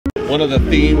One of the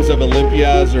themes of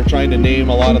Olympia is they're trying to name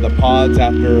a lot of the pods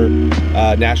after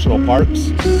national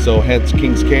parks, so hence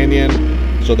Kings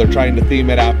Canyon. So they're trying to theme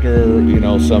it after, you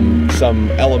know, some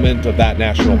element of that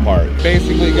national park.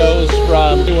 Basically goes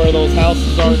from where those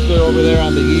houses are over there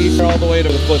on the east all the way to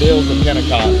the foothills of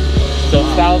Kennecott. So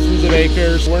thousands of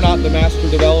acres. We're not the master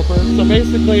developer. So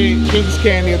basically, Kings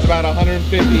Canyon's about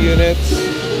 150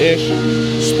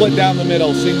 units-ish, split down the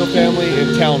middle, single family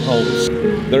and townhomes.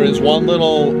 There is one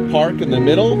little park in the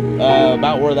middle,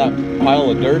 about where that pile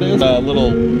of dirt is. A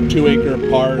little 2-acre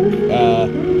park.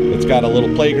 It's got a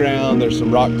little playground. There's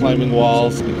some rock climbing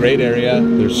walls. A great area.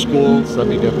 There's schools. I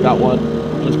mean, you've got one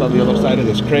just on the other side of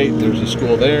this crate. There's a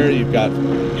school there. You've got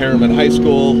Herriman High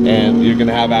School, and you're going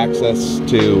to have access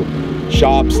to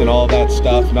shops and all that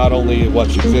stuff, not only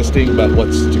what's existing but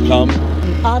what's to come.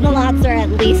 All the lots are at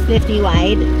least 50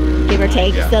 wide, give or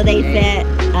take, so they fit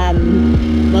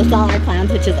most all our plans,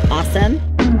 which is awesome.